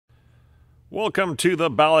Welcome to the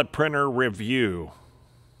ballot printer review.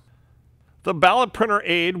 The ballot printer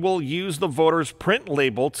aid will use the voter's print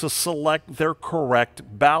label to select their correct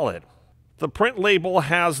ballot. The print label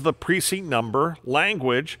has the precinct number,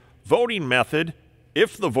 language, voting method,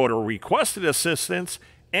 if the voter requested assistance,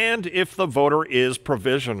 and if the voter is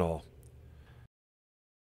provisional.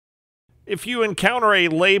 If you encounter a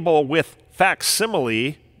label with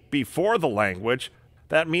facsimile before the language,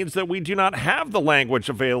 that means that we do not have the language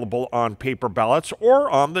available on paper ballots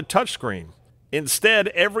or on the touchscreen. Instead,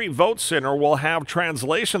 every vote center will have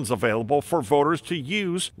translations available for voters to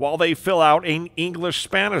use while they fill out an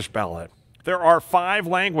English-Spanish ballot. There are 5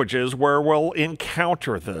 languages where we'll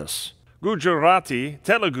encounter this: Gujarati,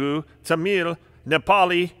 Telugu, Tamil,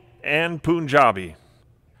 Nepali, and Punjabi.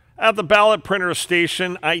 At the ballot printer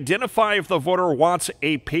station, identify if the voter wants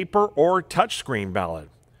a paper or touchscreen ballot.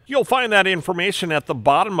 You'll find that information at the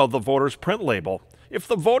bottom of the voter's print label. If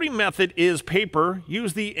the voting method is paper,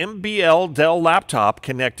 use the MBL Dell laptop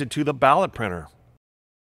connected to the ballot printer.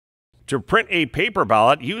 To print a paper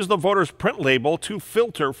ballot, use the voter's print label to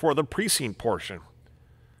filter for the precinct portion.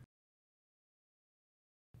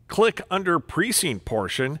 Click under Precinct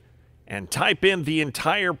portion and type in the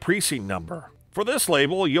entire precinct number. For this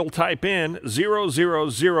label, you'll type in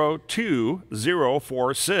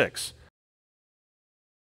 0002046.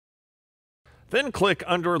 Then click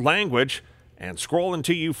under Language and scroll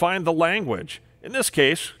until you find the language, in this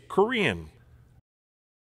case, Korean.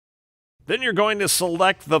 Then you're going to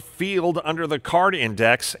select the field under the card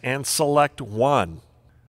index and select 1.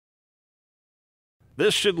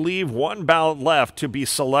 This should leave 1 ballot left to be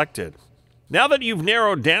selected. Now that you've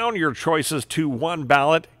narrowed down your choices to 1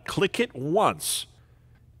 ballot, click it once.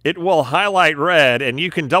 It will highlight red, and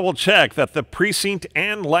you can double check that the precinct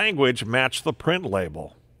and language match the print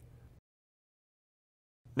label.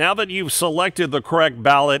 Now that you've selected the correct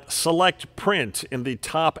ballot, select Print in the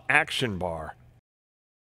top action bar.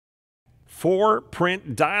 4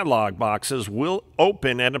 print dialog boxes will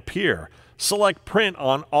open and appear. Select Print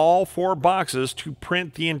on all 4 boxes to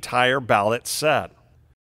print the entire ballot set.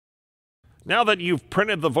 Now that you've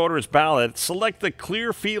printed the voter's ballot, select the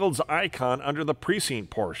Clear Fields icon under the precinct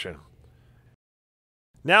portion.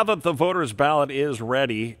 Now that the voter's ballot is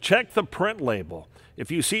ready, check the print label. If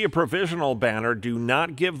you see a provisional banner, do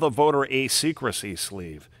not give the voter a secrecy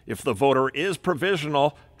sleeve. If the voter is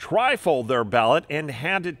provisional, trifold their ballot and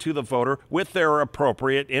hand it to the voter with their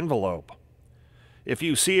appropriate envelope. If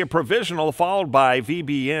you see a provisional followed by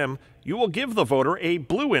VBM, you will give the voter a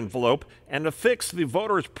blue envelope and affix the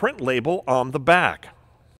voter's print label on the back.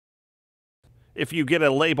 If you get a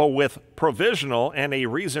label with provisional and a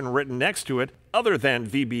reason written next to it other than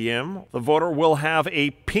VBM, the voter will have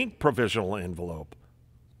a pink provisional envelope.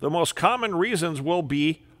 The most common reasons will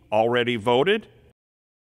be already voted,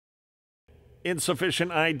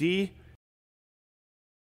 insufficient ID,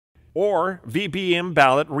 or VBM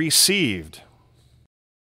ballot received.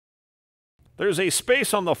 There's a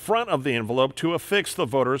space on the front of the envelope to affix the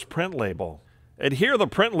voter's print label. Adhere the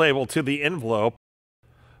print label to the envelope.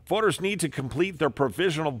 Voters need to complete their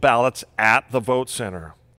provisional ballots at the vote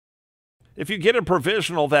center. If you get a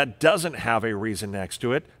provisional that doesn't have a reason next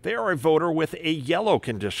to it, they are a voter with a yellow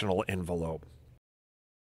conditional envelope.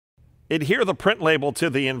 Adhere the print label to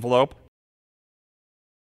the envelope.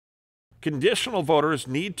 Conditional voters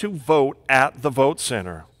need to vote at the vote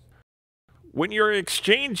center. When you're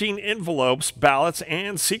exchanging envelopes, ballots,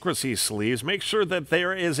 and secrecy sleeves, make sure that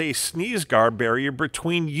there is a sneeze guard barrier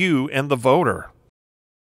between you and the voter.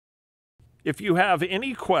 If you have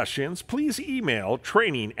any questions, please email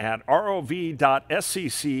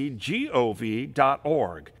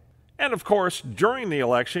training@rov.sccgov.org. And of course, during the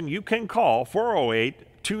election, you can call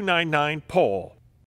 408-299-POLL.